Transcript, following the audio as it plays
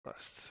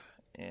bust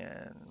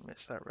and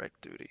missed that rec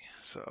duty.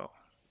 So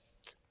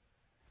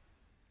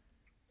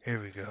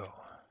here we go.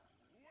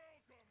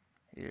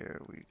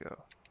 Here we go.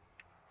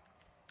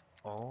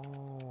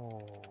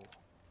 Oh,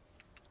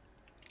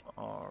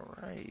 all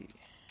right.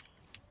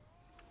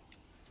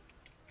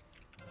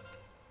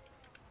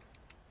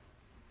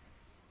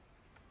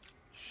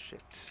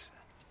 Shit.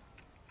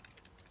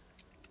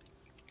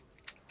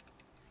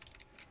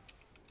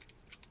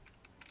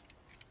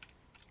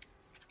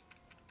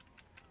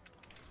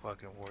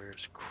 Fucking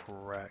warrior's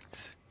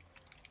cracked.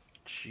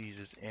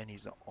 Jesus, and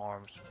he's an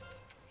arms.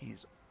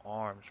 He's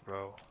arms,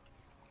 bro.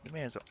 The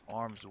man's an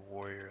arms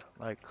warrior.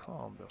 Like,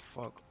 come the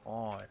fuck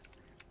on.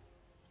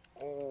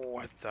 Oh,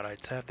 I thought I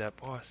tapped that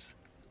boss.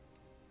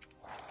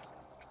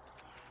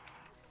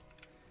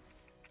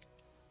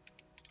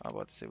 I'm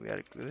about to say we had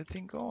a good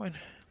thing going.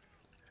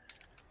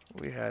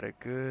 We had a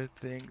good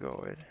thing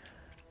going.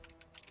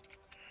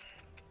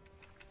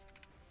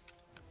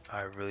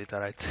 I really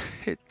thought I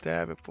hit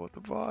tab and pulled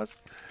the boss.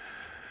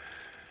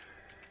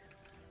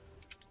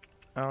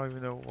 I don't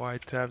even know why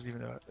tabs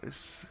even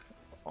is.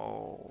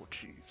 Oh,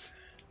 jeez.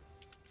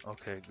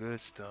 Okay, good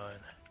stun.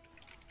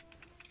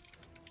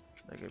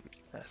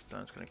 That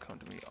stun's gonna come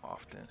to me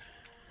often.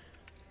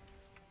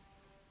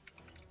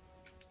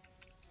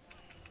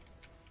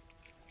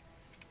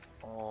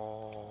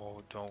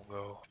 Oh, don't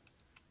go.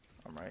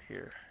 I'm right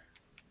here.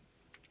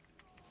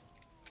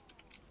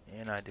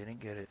 And I didn't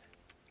get it.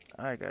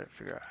 I gotta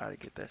figure out how to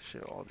get that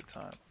shit all the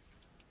time.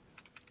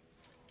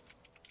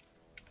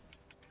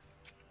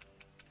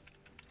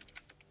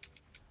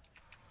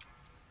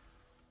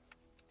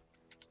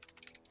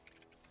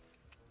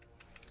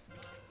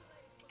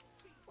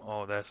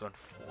 Oh, that's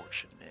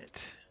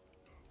unfortunate.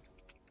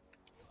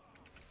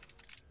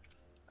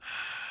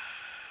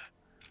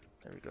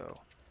 There we go.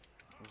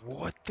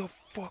 What the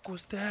fuck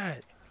was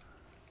that?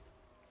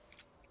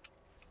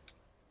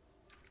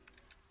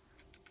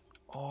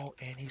 Oh,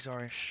 and he's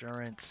our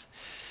insurance.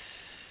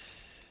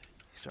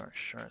 He's our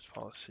insurance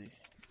policy.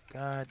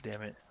 God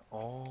damn it.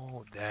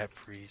 Oh, that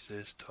freeze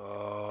is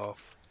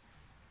tough.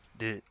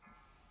 It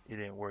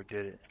didn't work,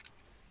 did it?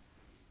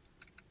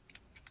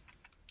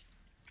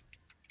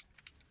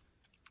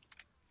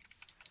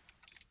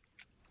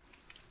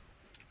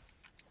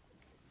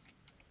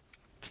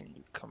 Can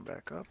you come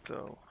back up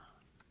though?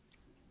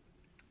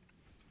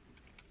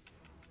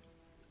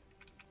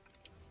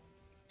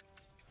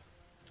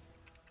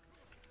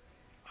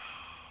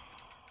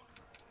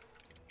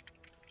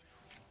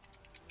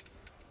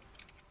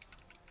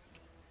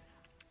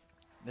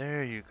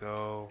 There you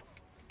go.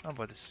 I'm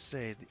about to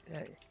say,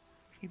 hey,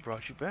 he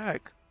brought you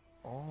back.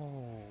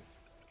 Oh,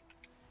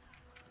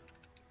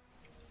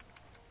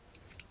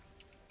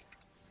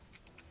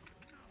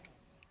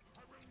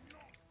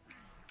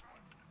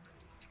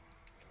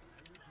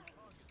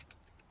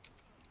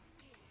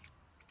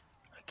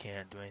 I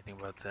can't do anything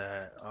about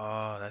that.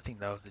 Oh, I think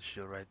that was the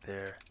shield right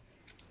there.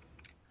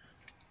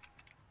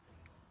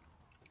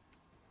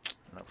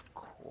 And of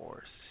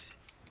course,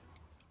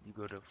 you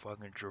go to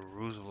fucking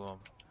Jerusalem.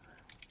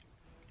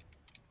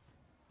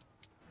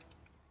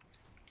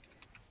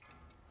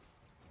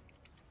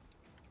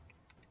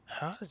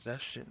 How is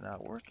that shit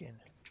not working?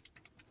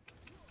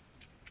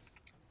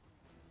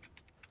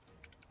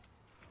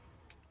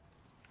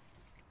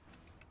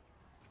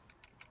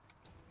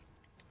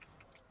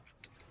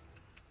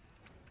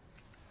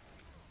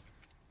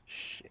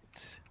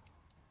 Shit.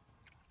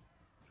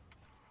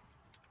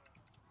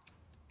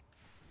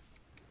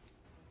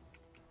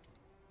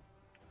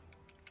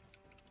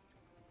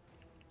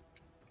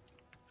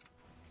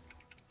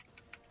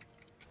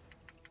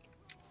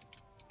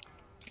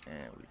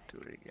 And we do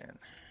it again.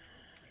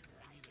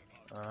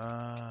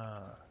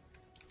 Ah,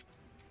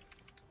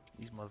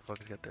 these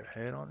motherfuckers got their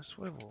head on a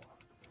swivel.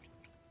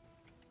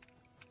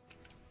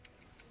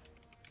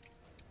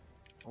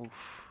 Oof.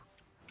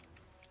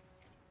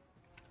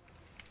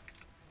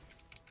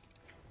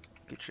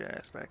 Get your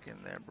ass back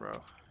in there, bro.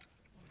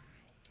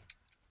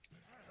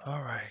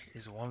 Alright,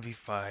 it's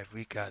 1v5.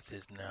 We got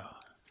this now.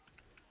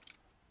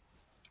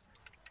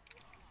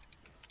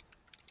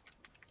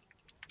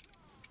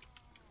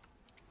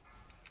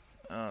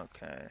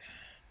 Okay.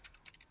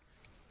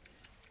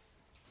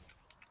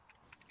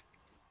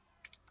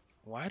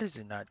 Why does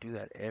it not do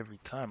that every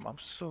time? I'm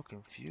so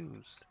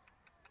confused.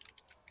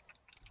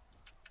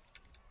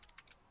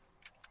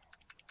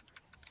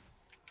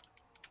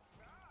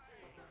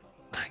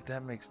 Like,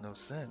 that makes no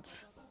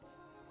sense.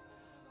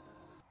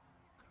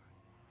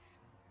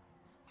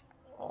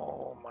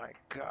 Oh my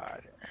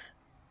god.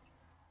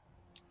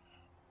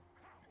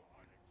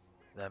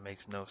 That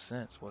makes no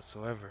sense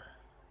whatsoever.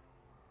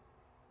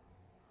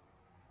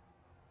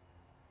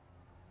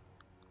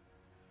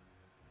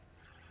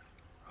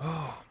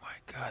 Oh my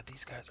god,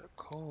 these guys are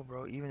cool,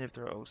 bro. Even if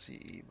they're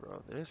OCE,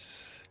 bro. The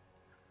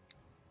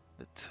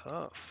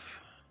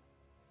tough.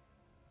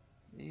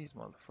 These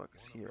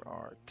motherfuckers here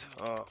are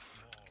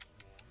tough.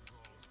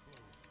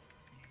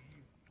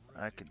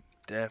 I could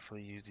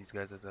definitely use these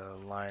guys as an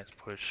alliance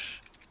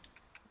push.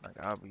 Like,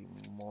 I'll be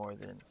more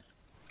than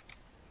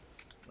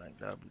Like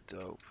that'd be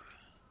dope.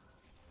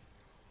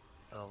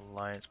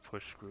 Alliance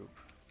push group.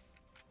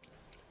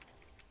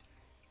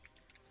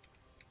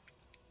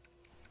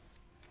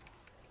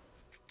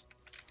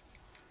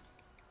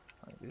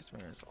 Like this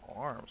man's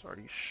arms. Are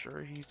you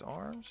sure he's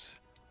arms?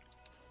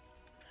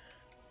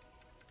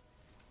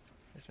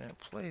 This man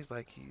plays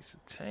like he's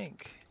a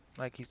tank.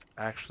 Like he's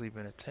actually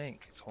been a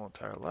tank his whole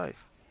entire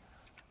life.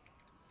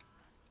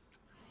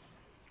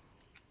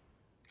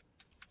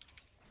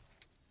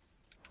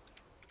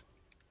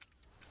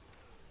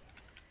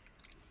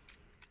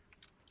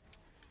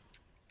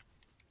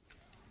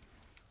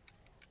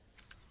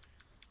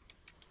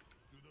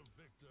 To the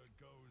victor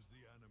goes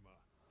the anima.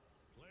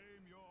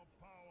 Claim your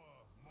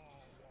power,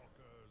 Maw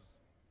Walkers.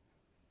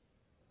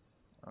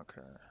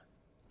 Okay.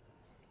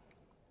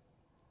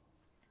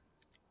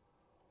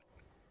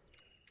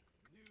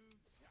 New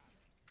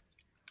challenge.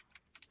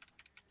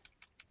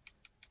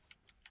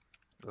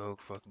 Go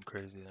fucking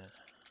crazy then.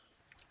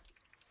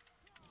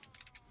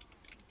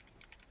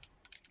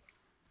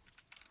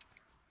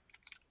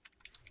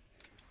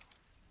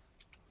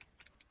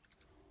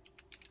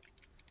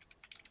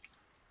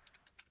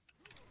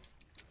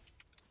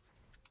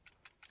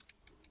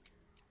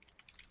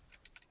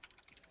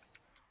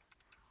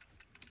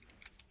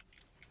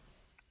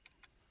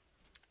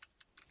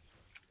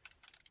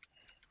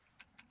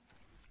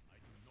 I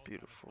do not have a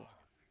Beautiful. target.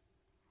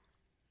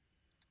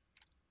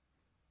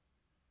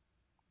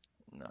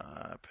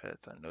 Nah,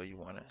 pets, I know you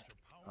want it.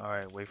 Approach a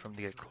Alright, powerful wait for him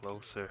to foe get to the hill.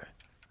 closer.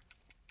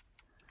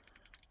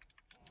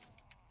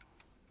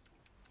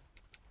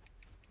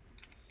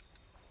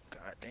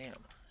 God damn.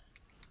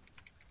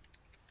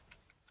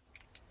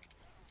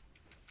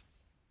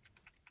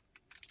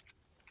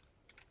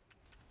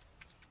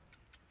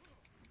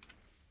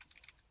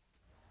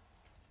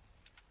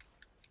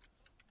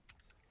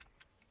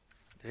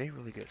 Did he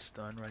really get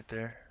stunned right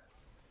there?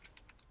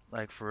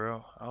 Like for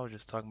real? I was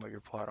just talking about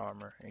your plot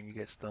armor and you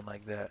get stunned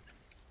like that.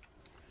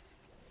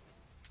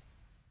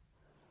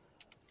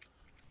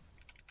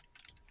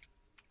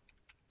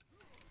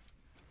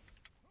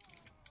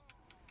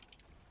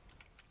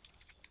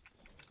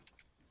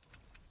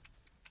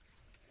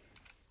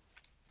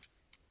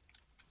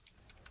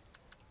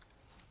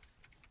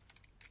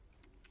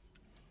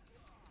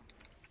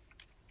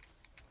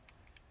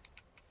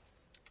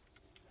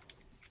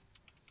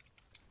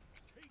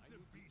 Take the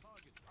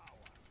beast's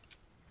power.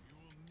 You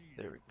will need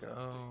There it we for the go.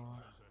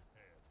 dangers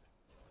ahead.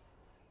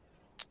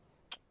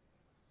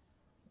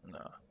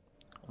 Nah,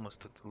 almost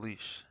took the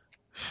leash.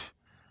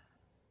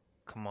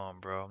 Come on,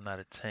 bro. I'm not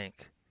a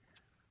tank.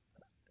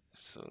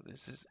 So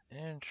this is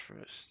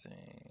interesting.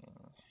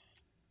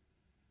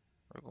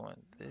 We're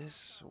going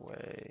this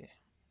way.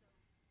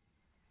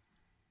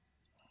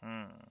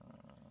 Hmm.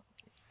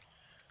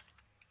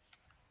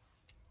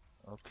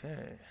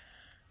 Okay.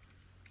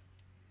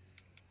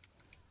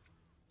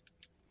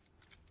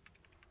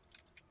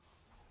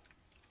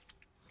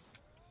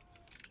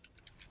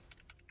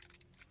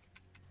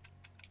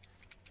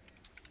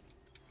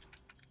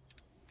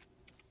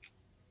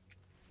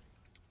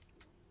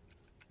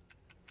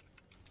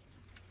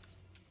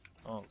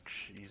 Oh,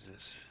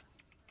 Jesus.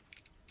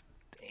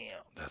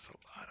 Damn, that's a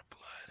lot of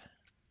blood.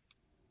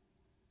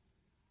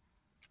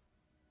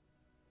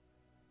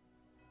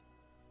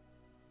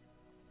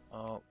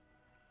 Oh,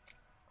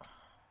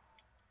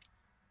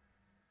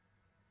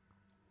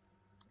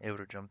 able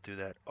to jump through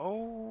that.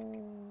 Oh.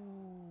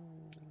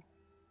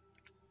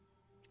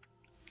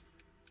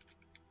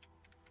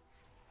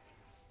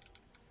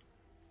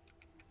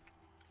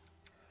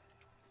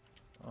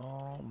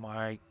 Oh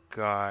my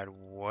God,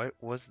 what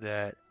was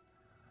that?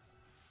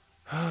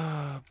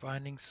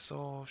 Binding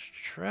Souls,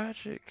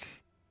 tragic.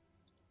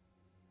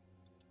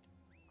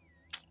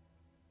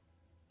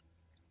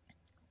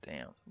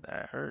 Damn,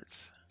 that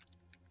hurts.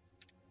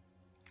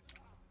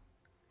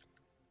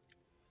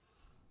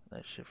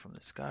 That shit from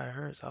the sky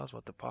hurts. I was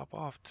about to pop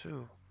off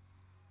too.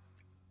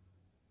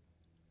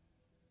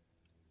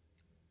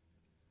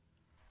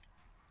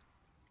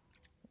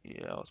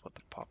 Yeah, I was about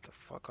to pop the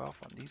fuck off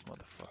on these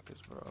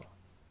motherfuckers, bro.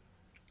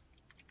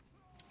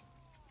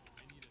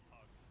 I need a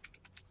target.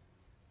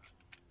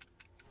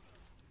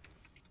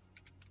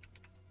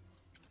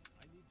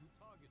 I need to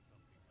target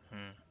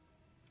something.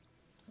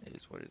 Hmm. It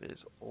is what it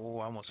is. Oh,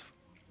 I almost.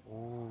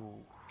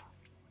 Ooh.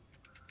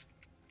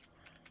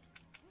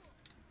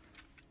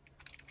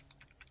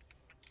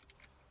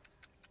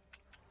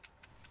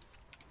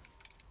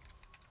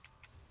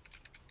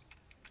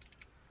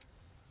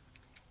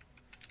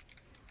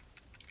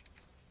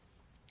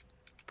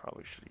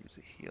 Probably should use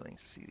a healing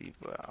CD,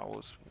 but I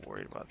was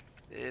worried about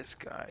this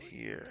guy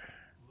here.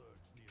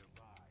 Lurks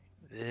nearby.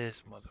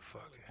 This Expel it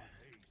motherfucker. with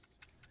haste.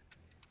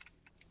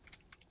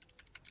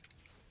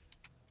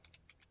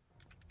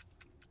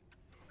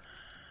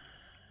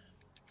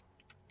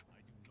 I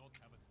do not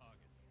have a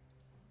target.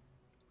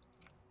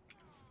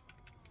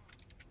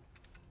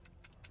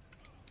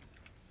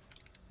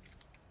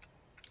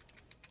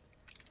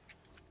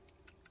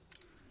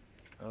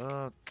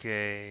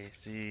 Okay,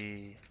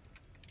 see,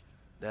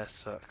 that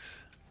sucks.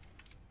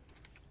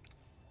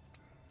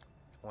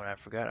 when I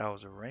forgot I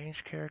was a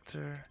ranged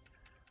character,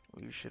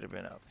 we should have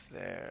been up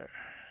there.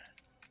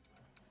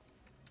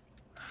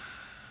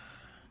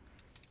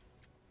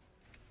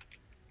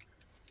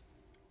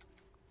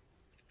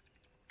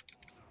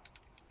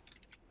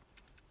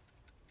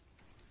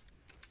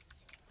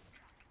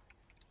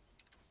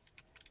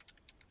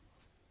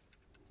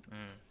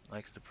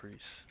 Likes the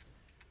priest.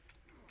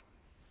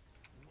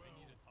 Well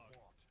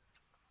fought.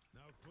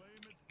 Now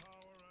claim its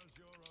power as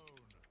your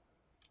own.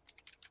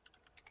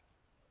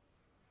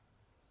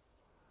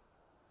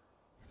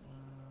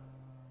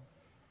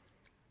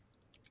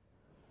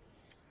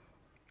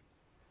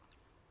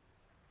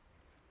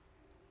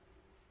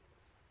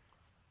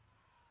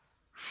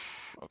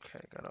 Mm,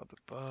 okay, got all the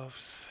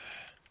buffs.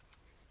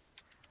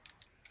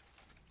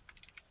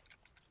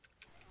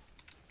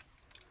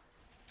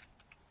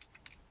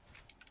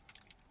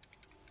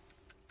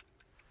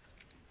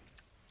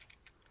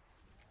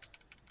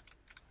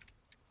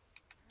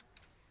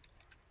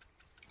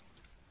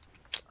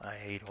 I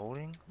hate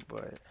holding,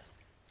 but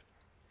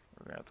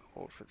we're gonna have to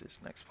hold for this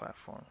next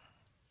platform.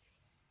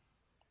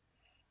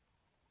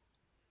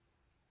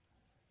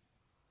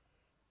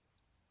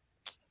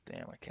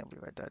 Damn, I can't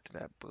believe I died to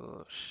that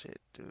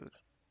bullshit, dude.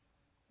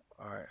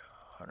 Alright,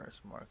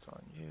 Hunter's Mark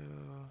on you.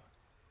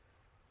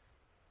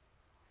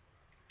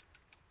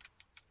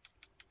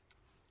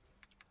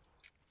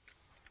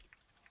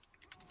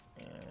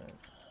 And,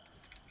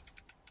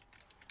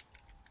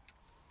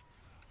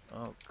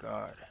 oh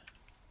god.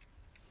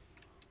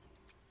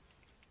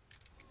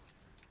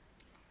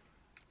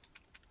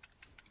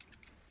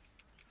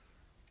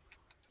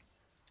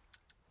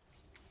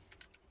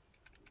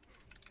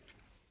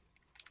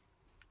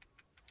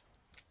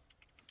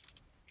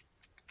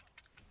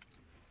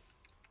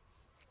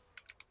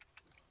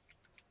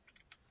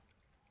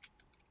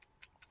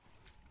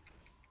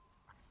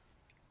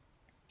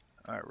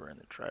 Alright, we're in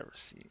the driver's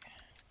seat.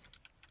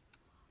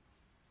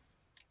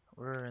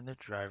 We're in the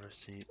driver's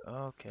seat.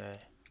 Okay.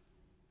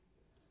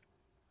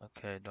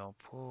 Okay, don't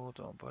pull,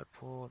 don't butt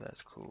pull.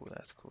 That's cool,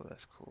 that's cool,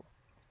 that's cool.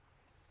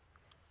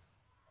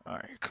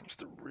 Alright, here comes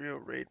the real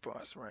raid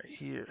boss right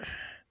here.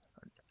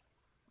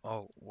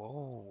 Oh,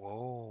 whoa,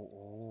 whoa,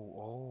 oh,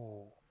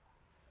 oh.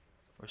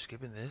 We're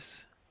skipping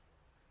this?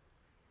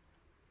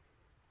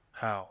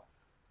 How?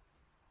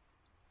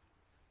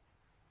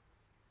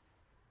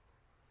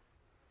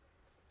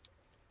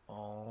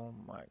 Oh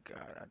my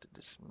god, I had to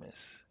dismiss.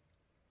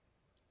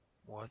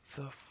 What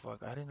the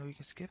fuck? I didn't know you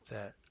can skip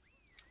that.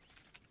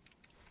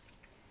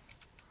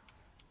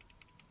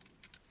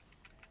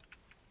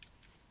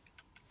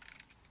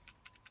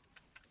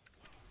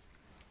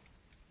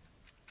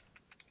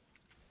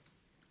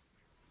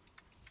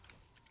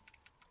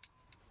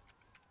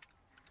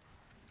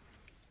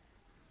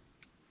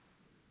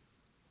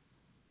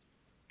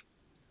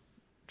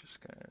 Just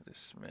gonna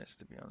dismiss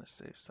to be on the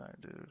safe side,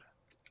 dude.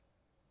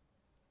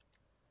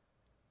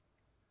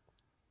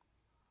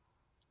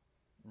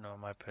 No,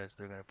 my pets,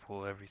 they're gonna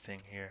pull everything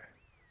here.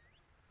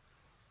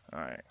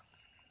 Alright.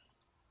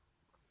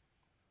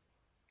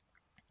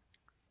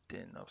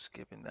 Didn't know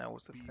skipping that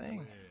was the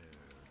thing.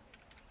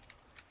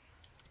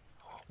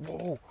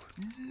 Whoa!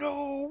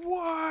 No!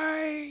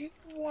 Why?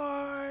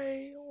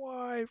 Why?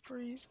 Why,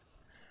 priest?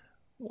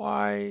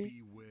 Why?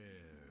 Beware.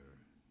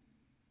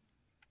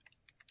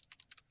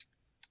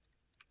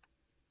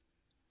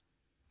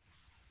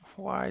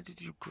 Why did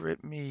you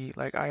grip me?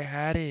 Like I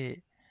had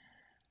it.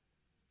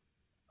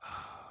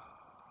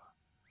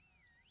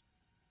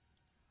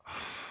 Oh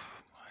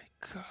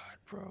my god,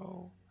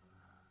 bro.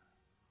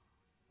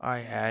 I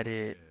had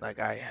it. Like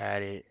I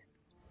had it.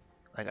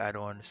 Like I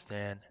don't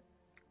understand.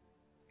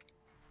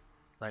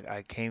 Like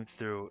I came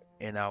through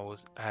and I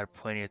had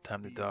plenty of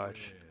time to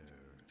dodge.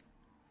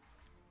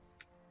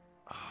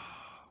 Oh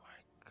my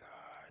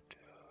god, dude.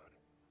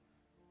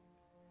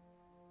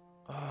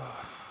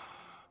 Oh.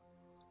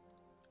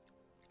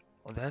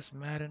 Well, that's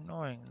mad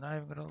annoying. Not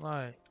even gonna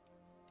lie.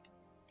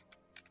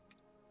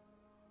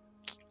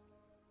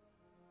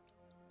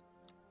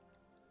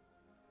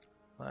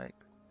 Like,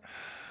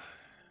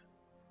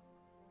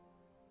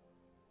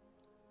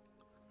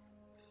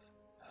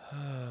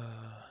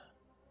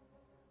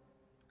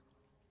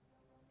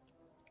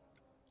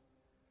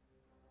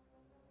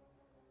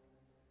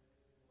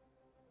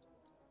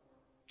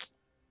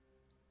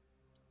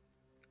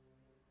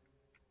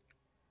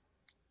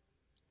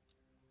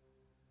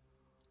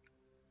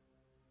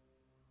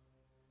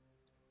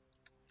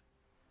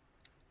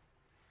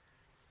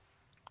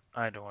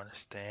 I don't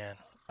understand.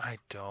 I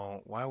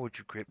don't. Why would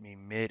you grip me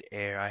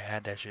mid-air? I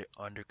had that shit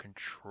under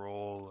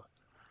control.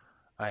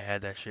 I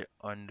had that shit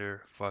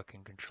under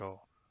fucking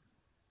control.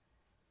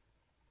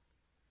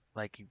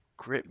 Like you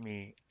grip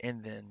me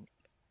and then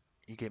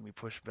you get me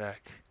pushed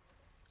back.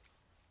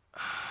 I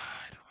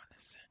don't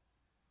understand.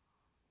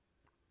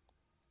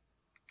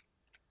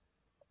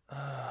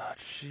 Ah,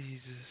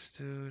 Jesus,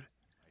 dude. I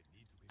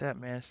need to be That closer.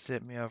 man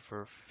set me up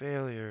for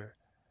failure.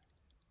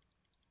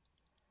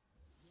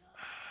 Your foes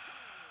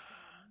are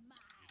It is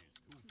mine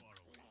too to far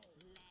away.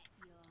 claim. Let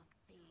your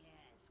fears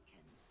consume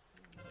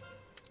you.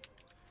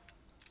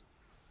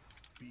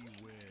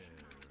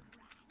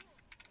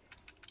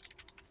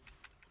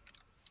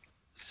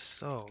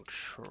 So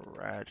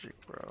tragic,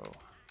 bro.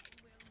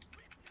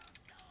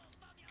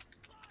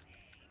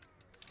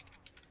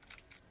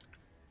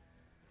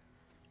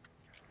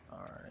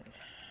 Alright.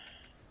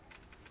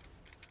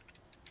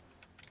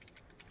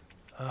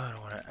 Oh, I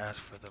don't want to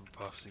ask for them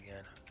buffs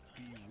again.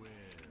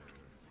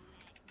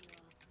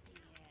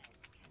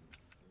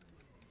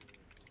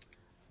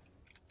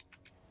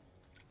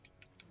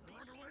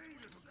 Run away,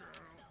 little girl.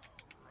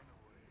 Run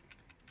away.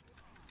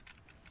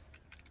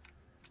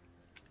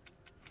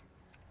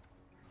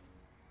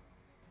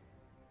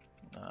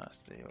 Nah,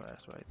 stay your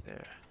ass right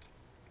there.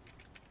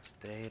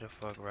 Stay the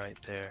fuck right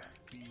there.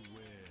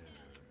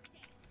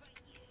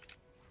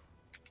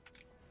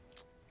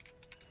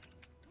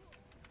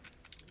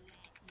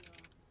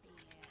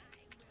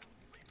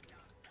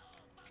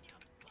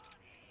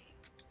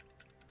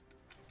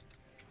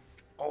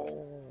 Oh,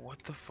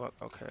 what the fuck?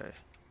 Okay.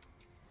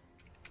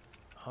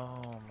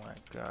 Oh my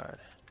god.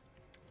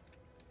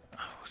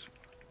 I was,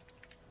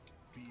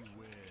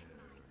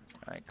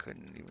 I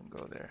couldn't even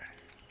go there.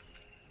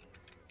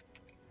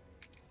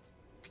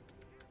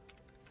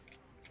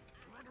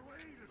 Run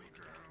away, little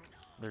girl.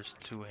 There's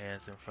two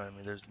hands in front of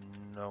me. There's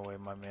no way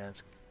my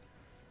man's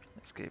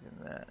escaping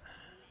that.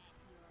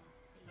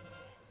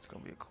 It's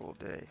gonna be a cool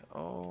day.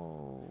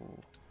 Oh.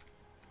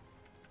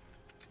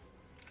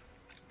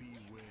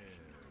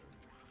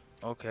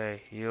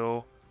 Okay,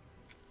 heal.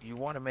 You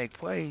want to make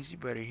plays, you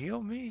better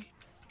heal me.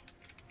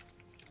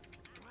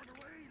 Run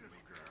away, little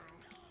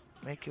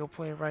girl. Make your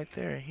play right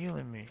there and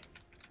healing me.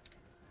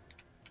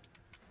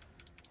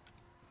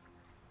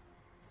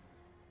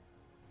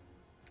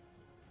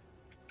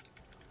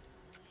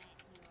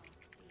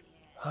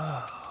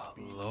 Oh,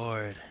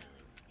 Lord.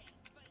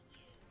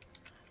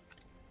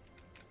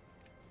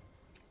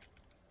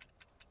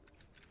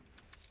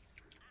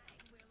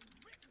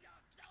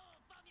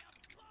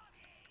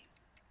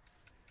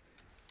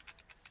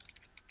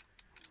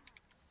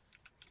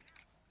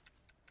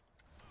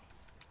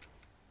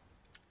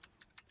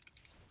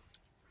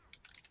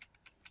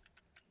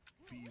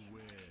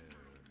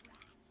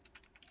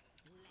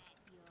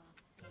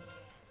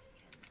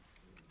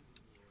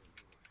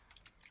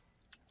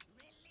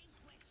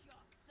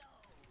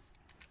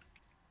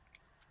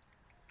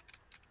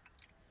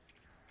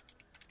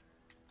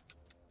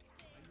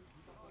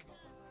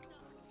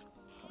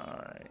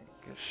 Alright,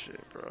 good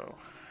shit, bro.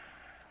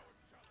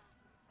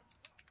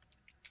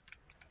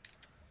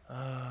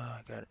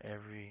 I got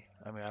every...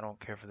 I mean, I don't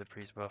care for the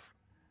priest buff.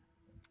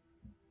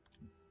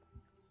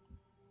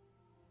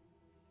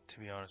 To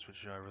be honest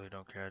with you, I really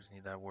don't care. I just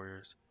need that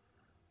warriors.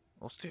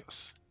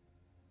 Hostias.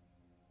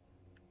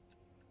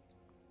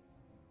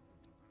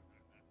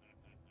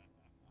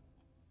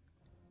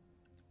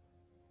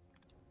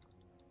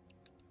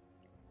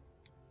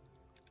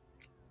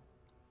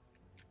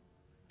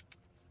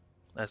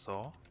 That's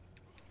all.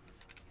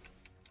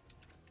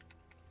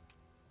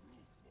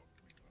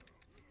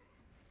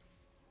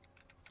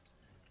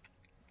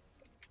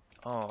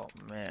 Oh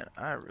man,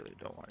 I really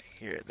don't want to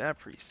hear it. That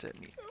priest set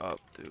me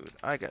up, dude.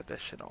 I got that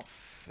shit on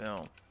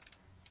film.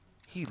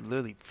 He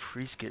literally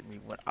pre-skipped me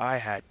when I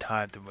had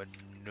time to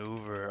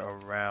maneuver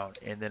around,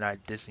 and then I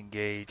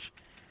disengage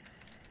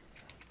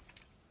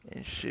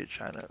and shit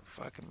trying to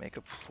fucking make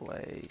a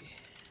play.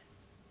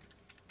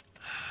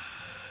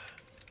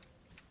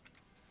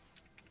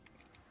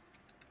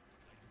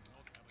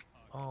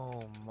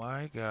 Oh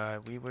my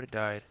god, we would have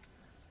died.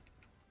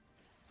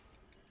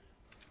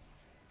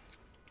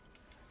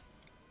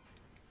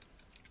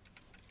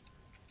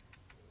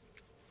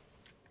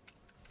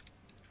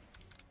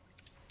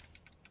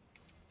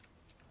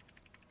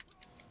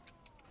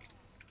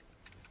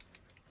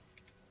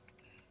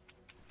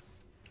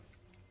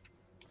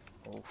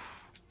 Oof.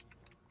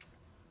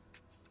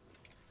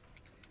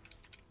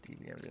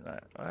 DBM did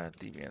not.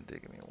 DBM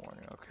did give me a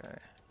warning. Okay.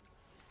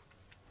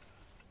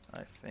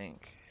 I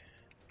think.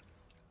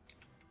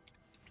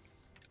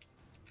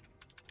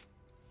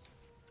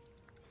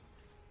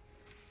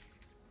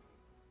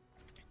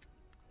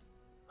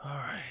 All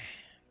right.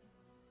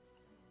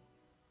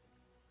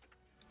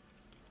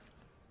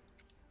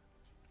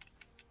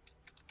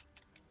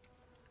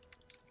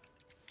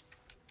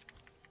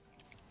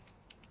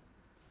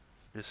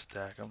 Just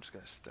stack. I'm just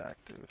gonna stack,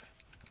 dude.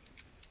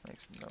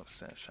 Makes no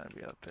sense trying to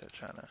be out there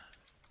trying to.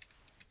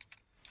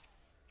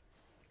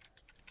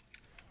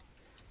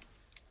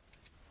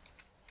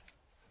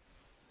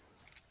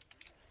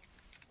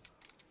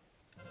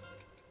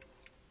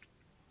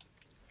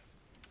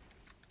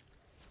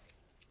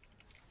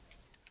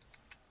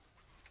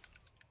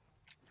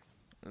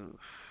 Oof.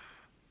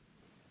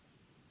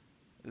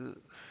 Oof.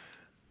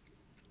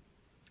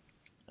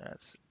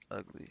 That's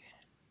ugly.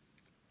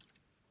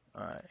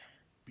 All right.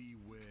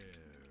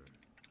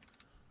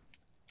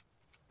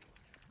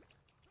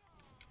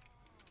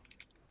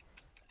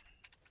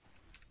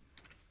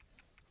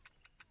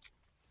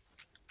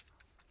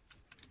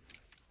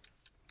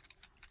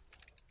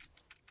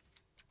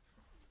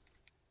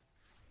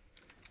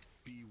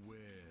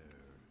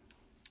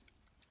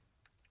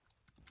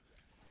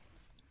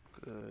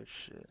 Good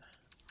shit.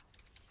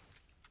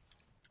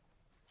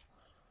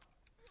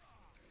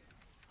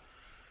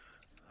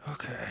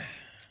 Okay.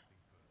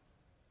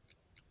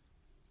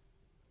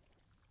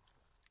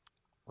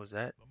 Was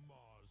that? The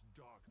Mars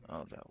darkness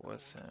Oh, that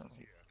was him. coalesces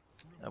here,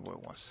 That boy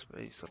removing wants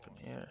every space up in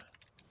shortcut. here.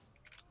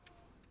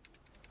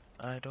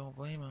 I don't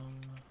blame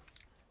him.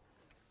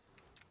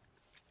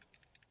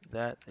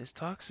 That is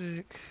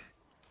toxic.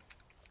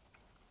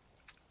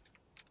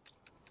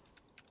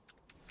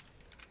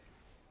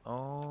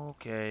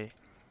 Okay.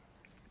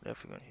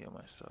 Definitely gonna heal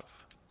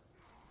myself.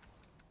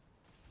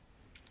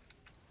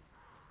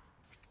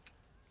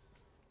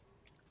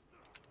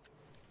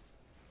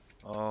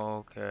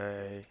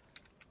 Okay.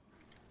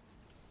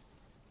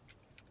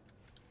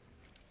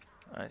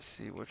 I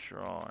see what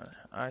you're on.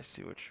 I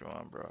see what you're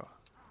on, bro.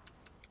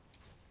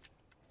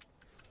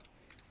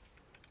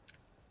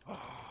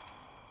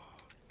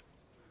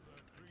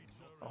 The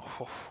creature is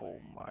Oh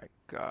slain. my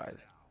god.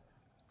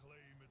 Now,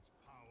 claim its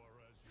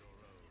power as your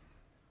own.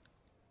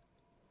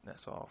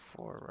 That's all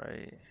four,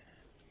 right?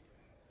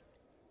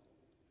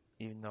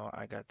 Even though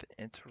I got the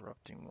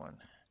interrupting one.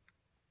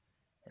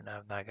 And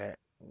I've not got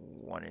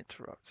one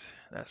interrupt.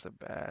 That's a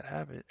bad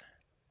habit.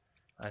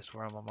 I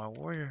swear I'm on my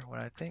warrior when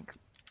I think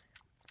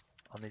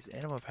on these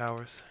animal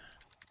powers.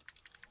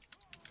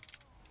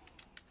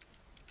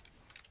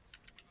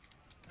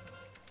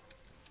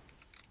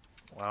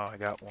 Wow, I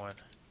got one.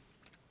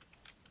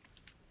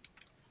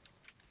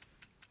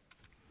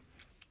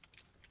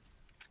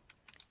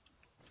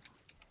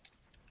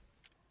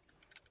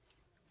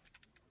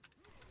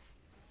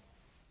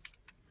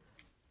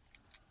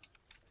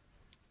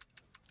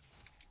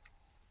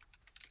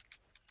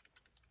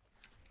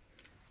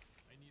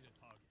 I need a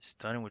target.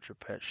 Stunning with your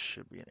pet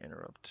should be an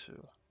interrupt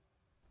too.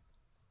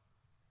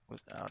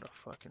 Without a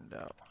fucking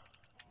doubt.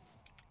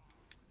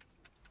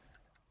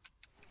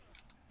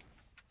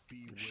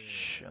 Just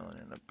chilling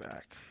in the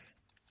back.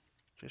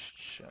 Just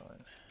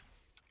chilling.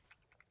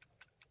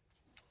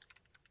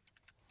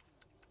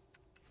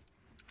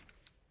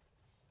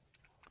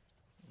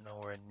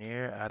 Nowhere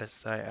near, out of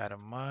sight, out of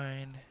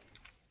mind.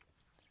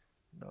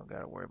 Don't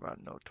gotta worry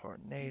about no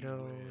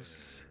tornadoes.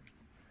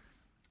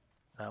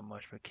 Not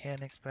much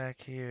mechanics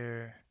back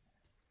here.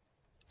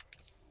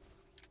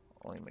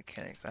 Only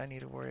mechanics I need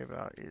to worry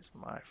about is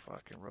my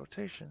fucking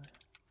rotation.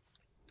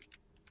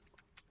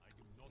 I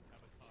do not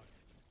have a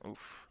target.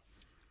 Oof.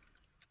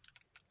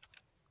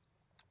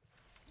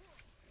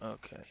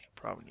 Okay,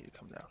 probably need to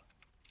come down.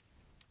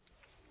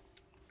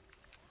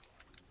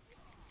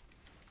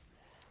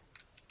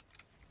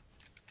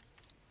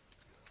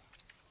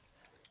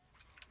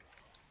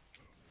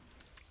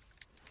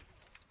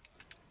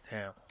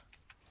 Damn.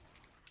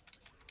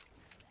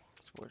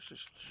 This boy's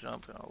just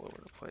jumping all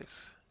over the place.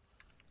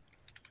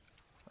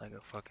 Like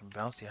a fucking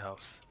bouncy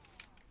house.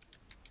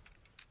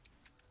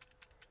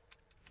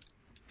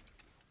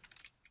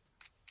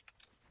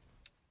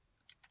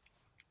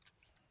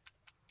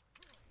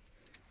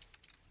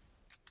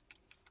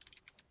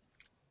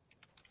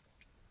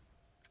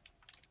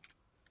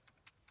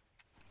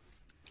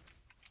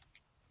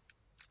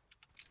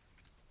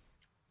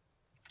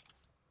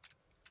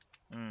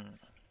 Hmm,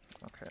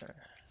 okay.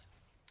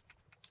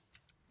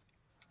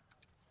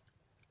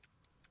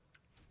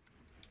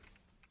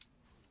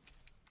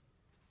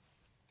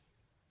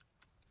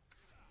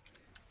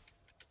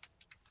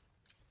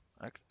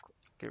 I could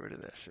get rid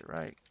of that shit,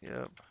 right?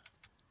 Yep.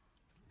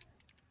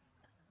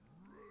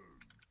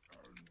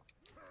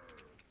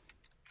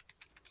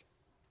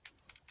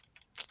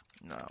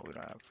 Nah, we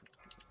don't have.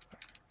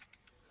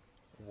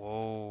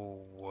 Whoa,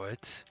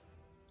 what?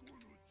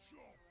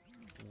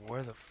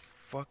 Where the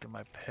fuck did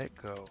my pet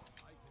go?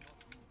 I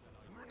cannot use that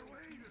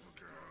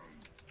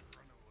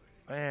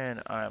item.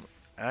 Man, I'm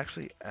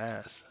actually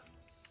ass.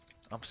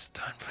 I'm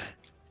stunned.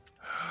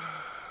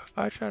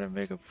 I try to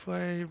make a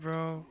play,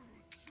 bro.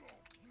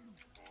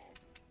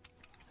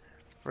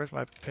 First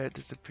my pet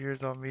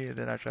disappears on me and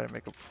then I try to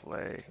make a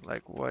play.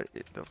 Like what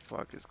the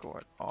fuck is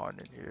going on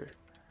in here?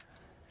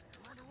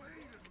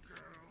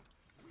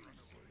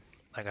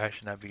 Like I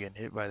should not be getting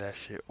hit by that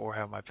shit or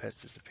have my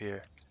pets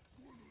disappear.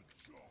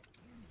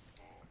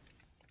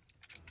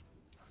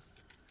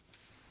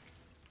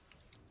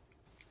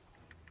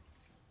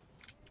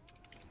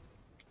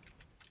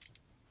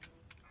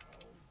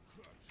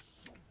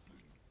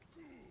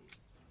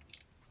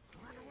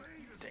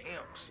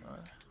 Damn,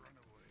 son.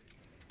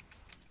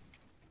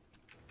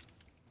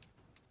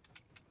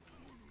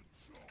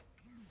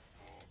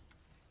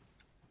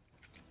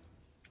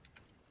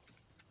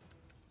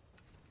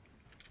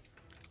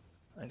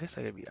 I guess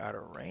I gotta be out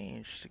of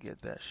range to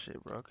get that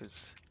shit, bro,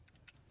 cause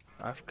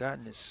I've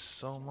gotten it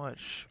so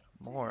much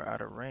more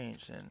out of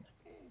range than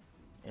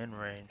in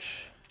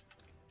range.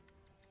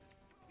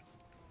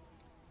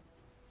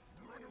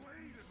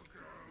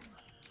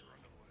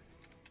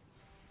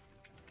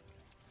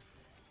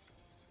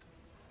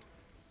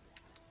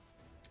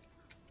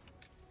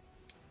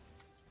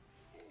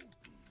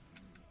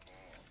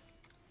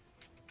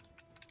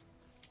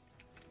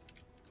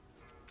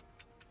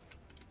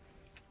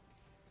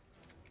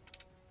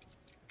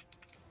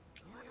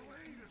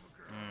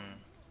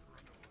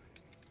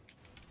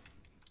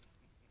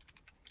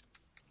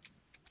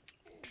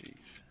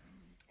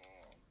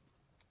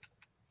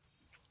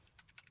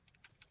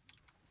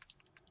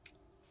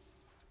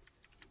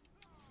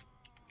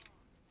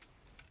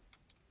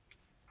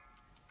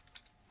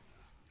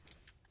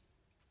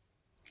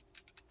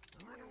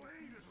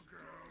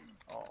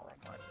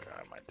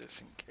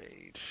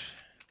 disengage.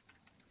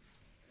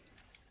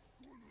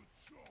 Gonna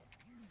chop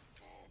you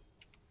up.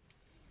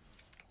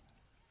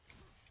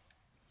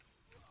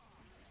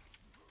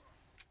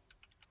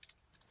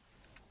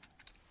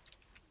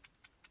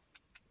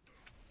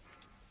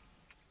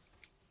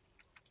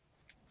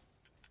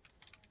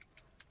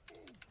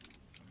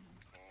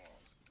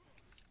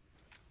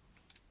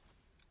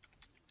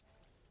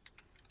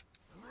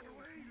 Run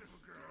away,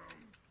 little girl.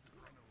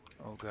 Run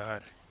away. Oh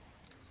God.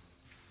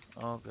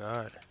 Oh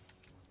God.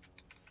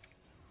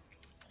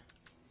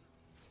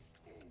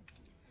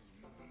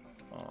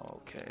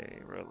 Okay,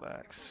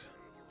 relax.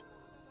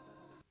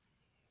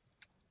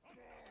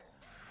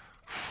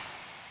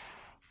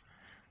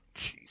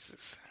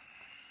 Jesus.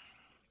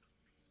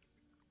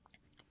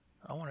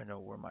 I want to know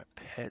where my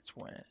pets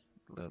went.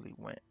 Literally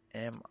went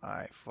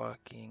MI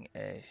fucking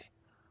A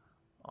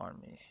on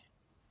me.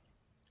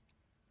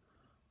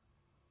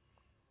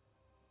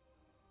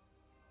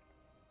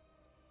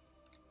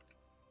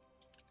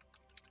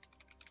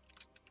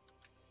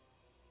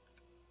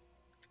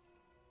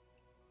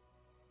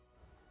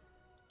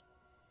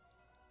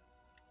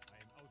 I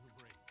am out of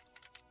range.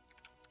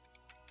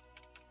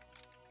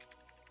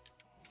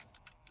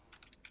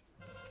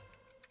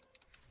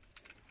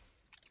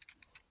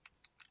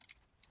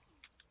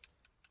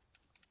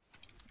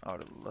 I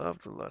would have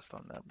loved to lust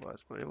on that bus,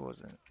 but it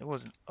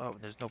wasn't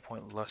up. There's no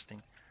point lusting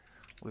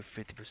with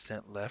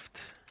 50% left.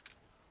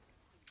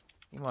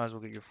 You might as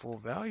well get your full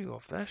value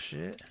off that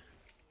shit.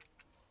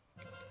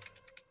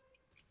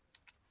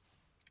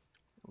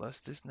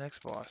 Lust this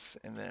next boss,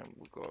 and then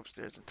we'll go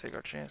upstairs and take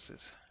our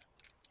chances.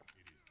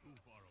 It is too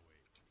far away.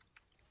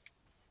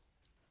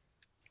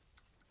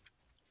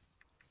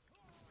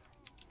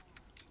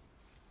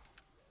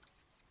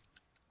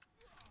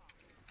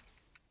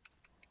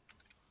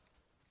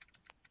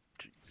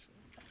 Jeez.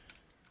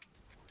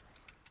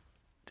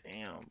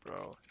 Damn,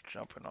 bro.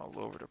 Jumping all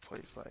over the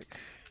place like.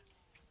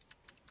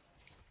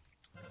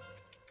 I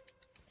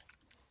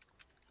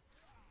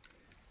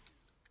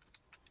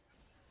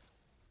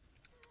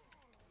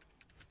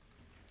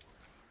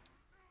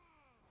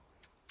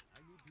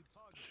need to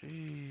target something.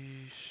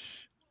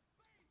 Sheesh.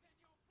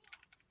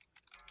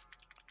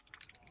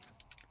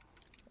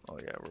 Oh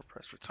yeah, we're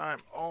pressed for time.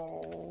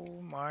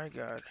 Oh my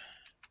God.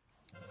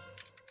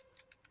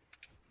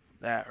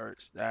 That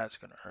hurts. That's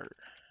gonna hurt.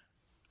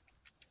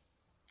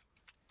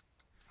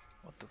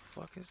 What the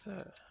fuck is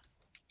that?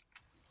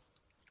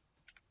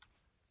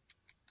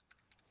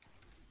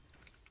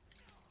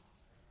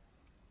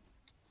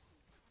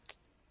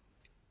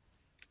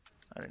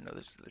 I didn't know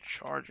this is a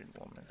charging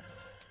woman.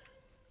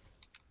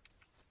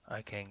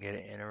 I can't get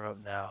an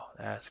interrupt now.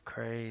 That's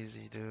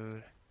crazy,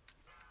 dude.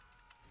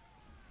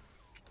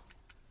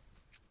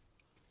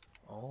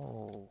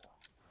 Oh.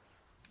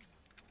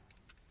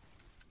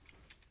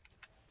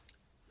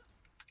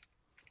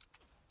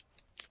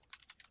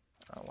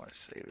 I want to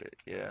save it.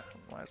 Yeah,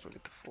 might as well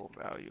get the full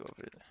value of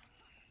it.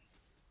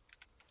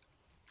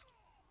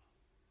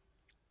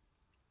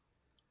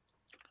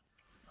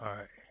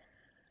 Alright.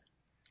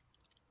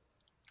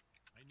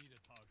 I need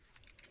a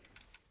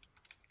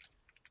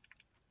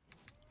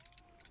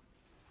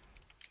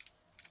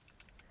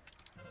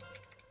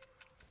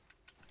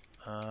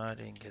target. I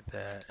didn't get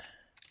that.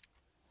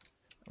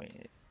 I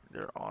mean,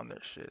 they're on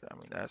their shit. I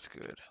mean, that's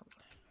good.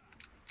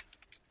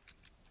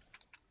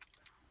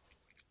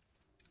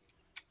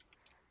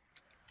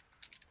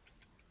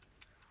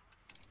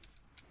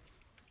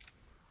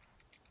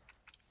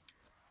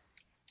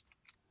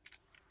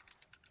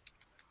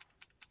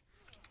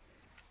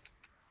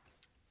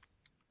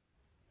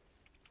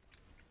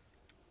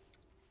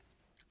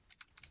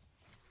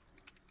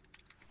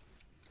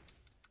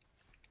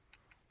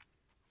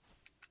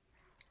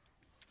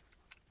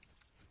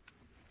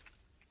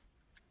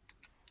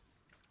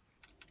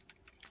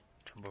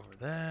 Jump over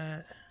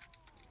that.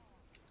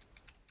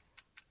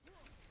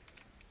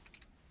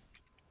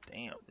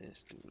 Damn,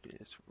 this dude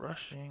is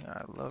rushing.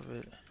 I love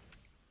it.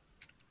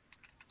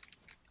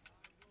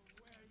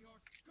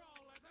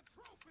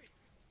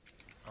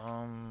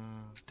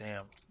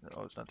 Damn.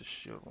 Oh, it's not the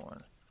shield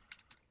one.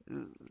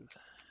 Ugh.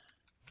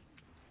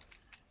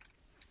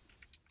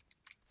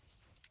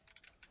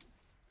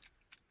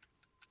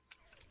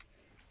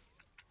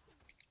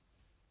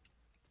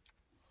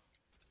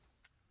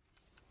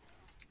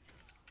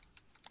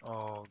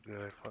 Oh,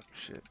 good. Fucking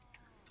shit.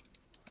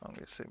 I'm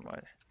gonna say my.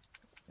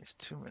 It's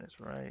 2 minutes,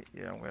 right?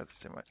 Yeah, I'm gonna have to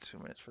say my 2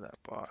 minutes for that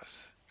boss.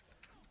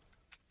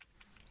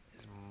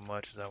 As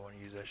much as I want to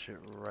use that shit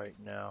right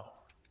now.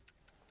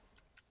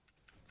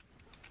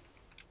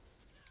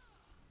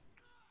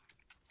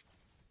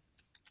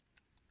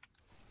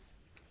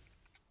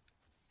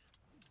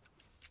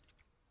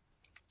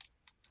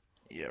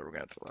 Yeah, we're gonna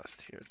have to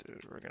last here,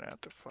 dude. We're gonna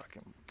have to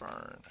fucking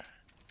burn.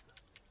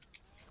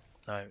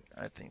 I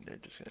think they're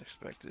just gonna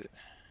expect it.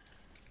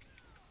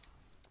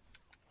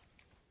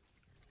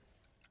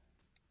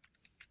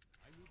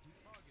 I need to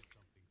target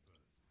something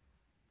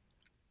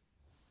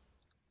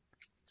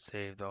first.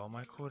 Saved all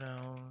my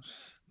cooldowns.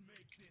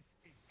 Make this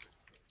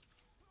interesting.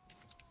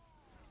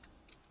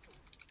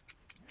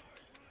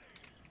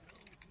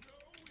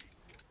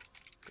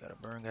 Gotta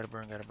burn, gotta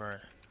burn, gotta burn.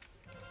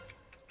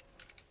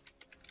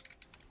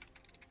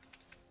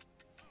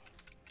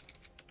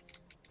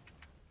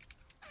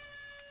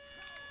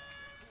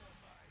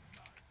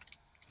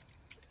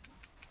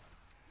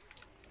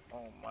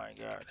 Oh my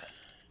god.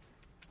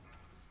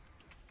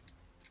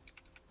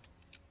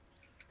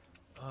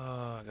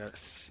 Oh, I gotta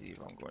see if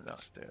I'm going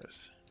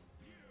downstairs.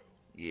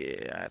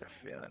 Yeah, I had a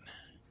feeling.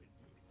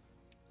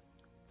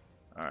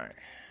 Alright.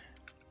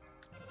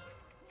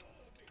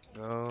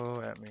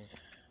 Go at me.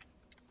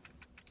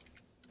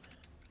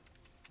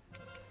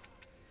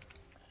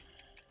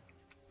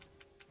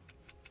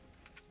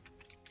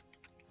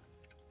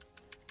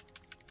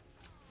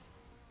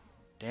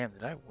 Damn,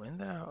 did I win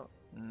that?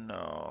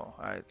 No,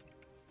 did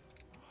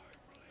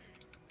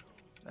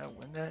I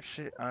win that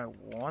shit? I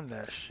won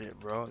that shit,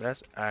 bro.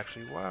 That's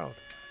actually wild.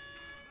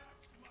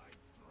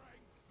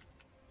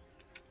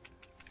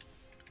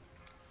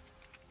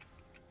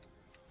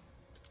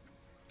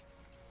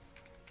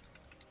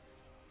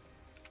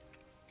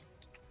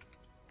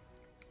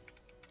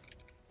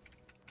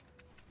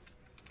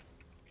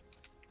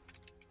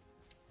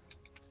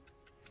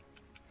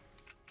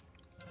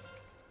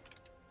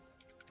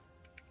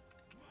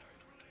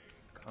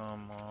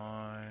 Come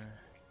on.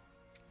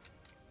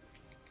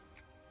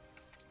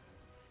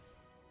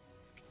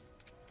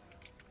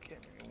 Give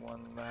me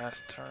one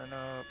last turn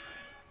up.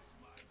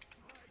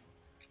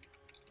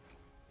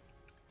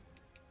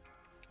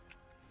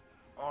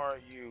 Are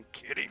you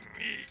kidding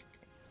me?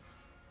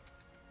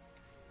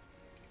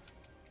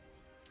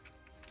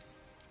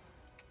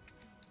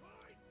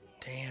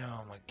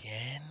 Damn,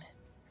 again?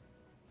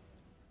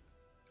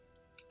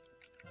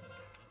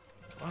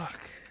 Fuck.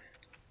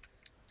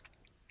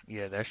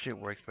 Yeah, that shit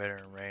works better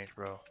in range,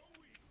 bro.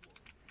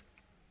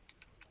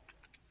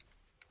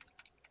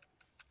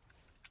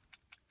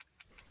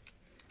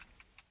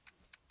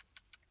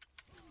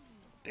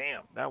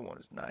 Damn, that one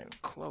is not even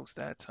close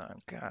that time.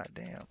 God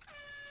damn.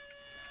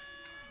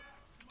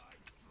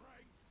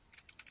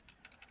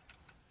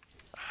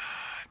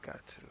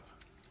 Got to.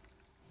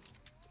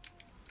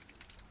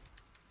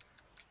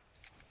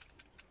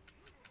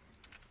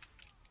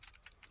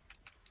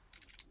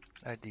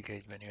 That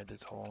DK's been here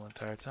this whole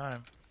entire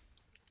time.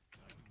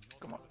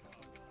 Come on.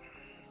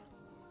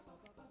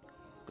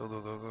 Go,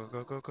 go, go, go,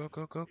 go, go, go,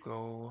 go, go,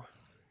 go.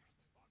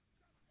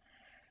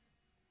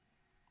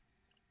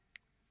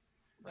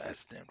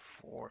 Less than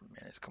 4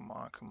 minutes. Come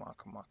on, come on,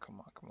 come on, come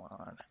on, come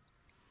on.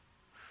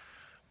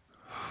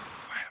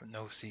 I have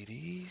no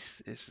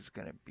CDs. This is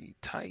gonna be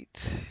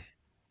tight.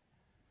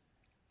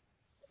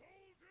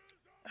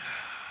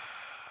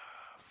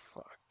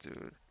 Fuck,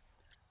 dude.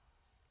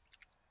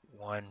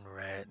 One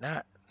red.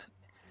 Not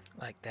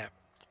like that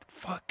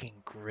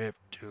fucking grip,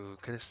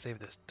 dude. Could have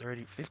saved us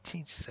 30,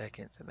 15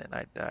 seconds and then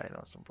I died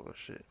on some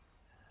bullshit.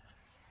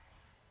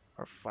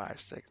 Or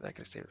 5 seconds. I could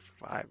have saved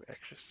 5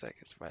 extra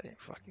seconds if I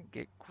didn't fucking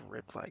get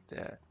gripped like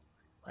that.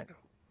 Like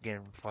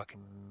getting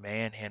fucking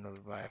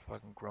manhandled by a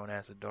fucking grown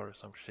ass adult or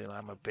some shit.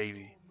 Like I'm a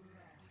baby.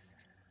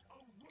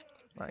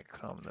 Like,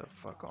 come the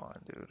fuck on,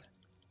 dude.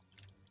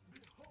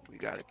 We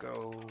gotta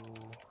go.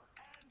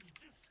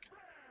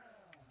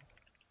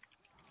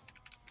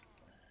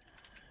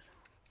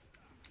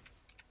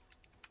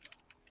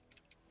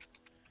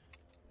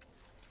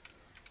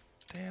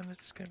 Damn, this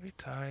is gonna be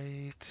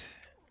tight.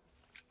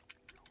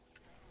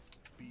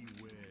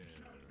 Beware.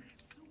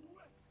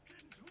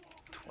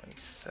 20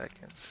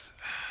 seconds.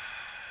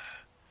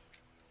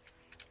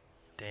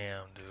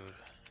 Damn, dude.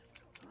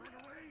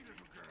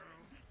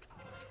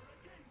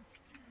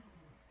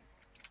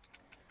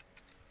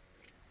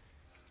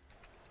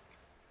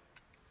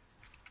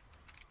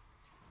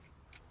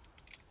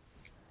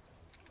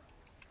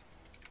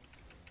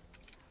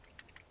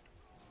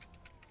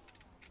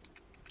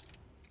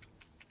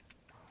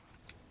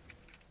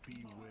 Beware.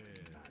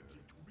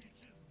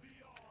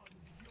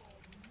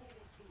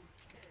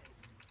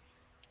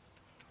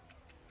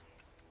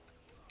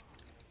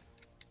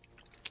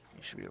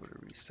 You should be able to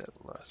reset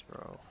less,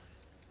 bro.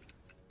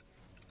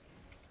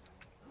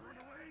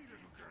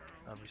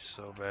 That'd be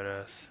so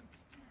badass.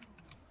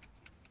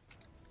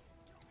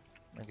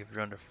 Like if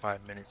you're under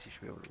 5 minutes, you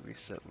should be able to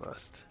reset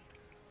lust.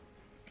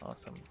 On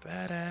some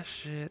badass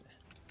shit.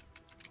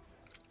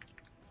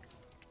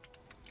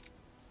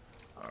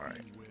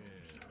 Alright.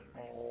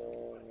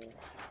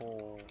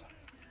 Oh,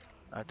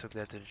 I took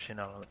that to the chin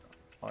on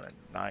a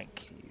 9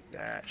 key.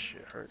 That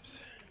shit hurts.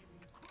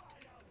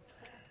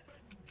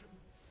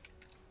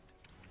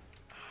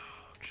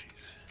 Oh,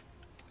 jeez.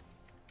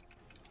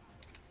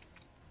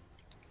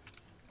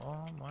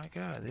 Oh my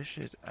god, this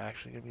shit's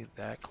actually gonna be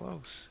that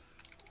close.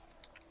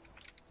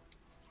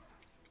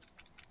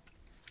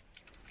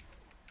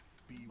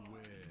 Beware.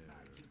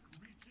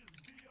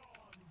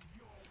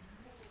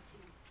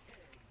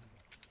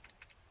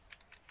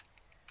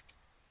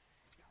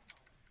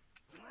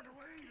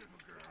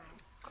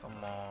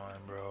 Come on,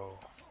 bro.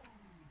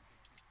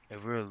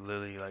 If we're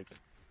literally like,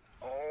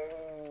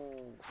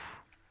 oh,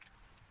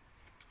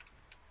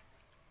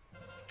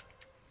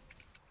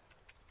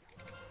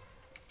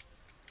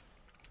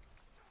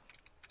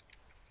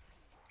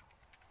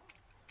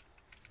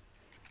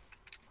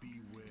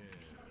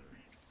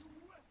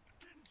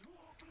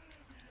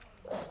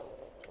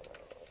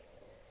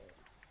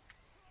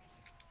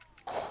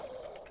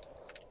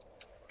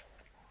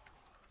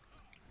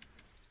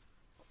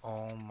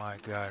 my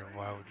god,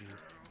 why would you?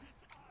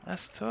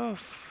 That's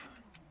tough.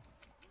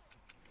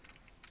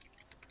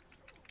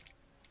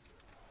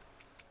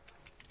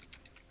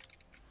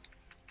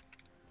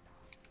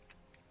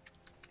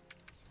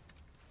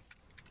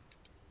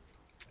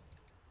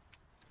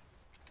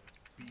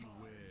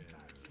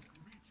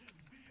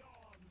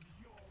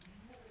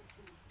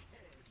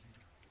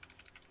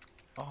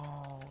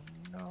 Oh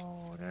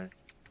no, that.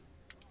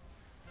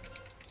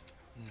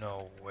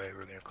 No way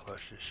we're gonna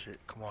clutch this shit.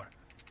 Come on.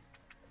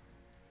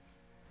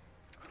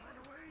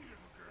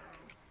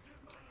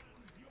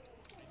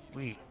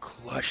 We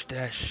clutched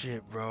that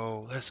shit,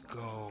 bro. Let's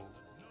go.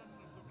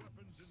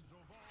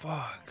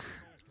 Fuck.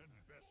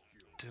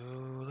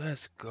 Dude,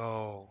 let's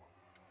go.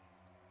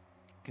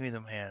 Give me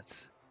them hands.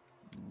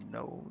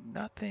 No,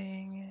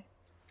 nothing.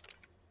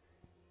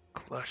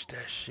 Clutch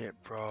that shit,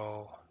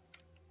 bro.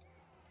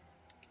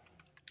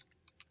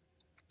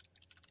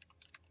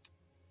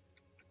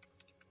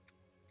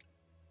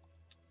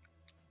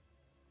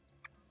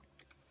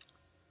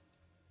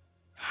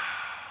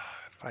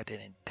 If I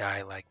didn't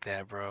die like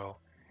that, bro.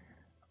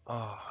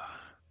 Oh,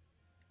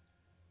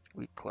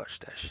 we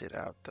clutched that shit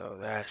out, though.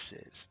 That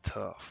shit is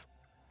tough.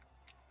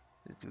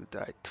 This dude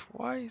died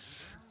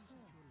twice.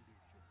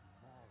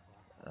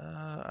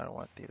 I don't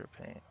want theater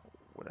paint.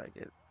 What I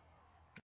get?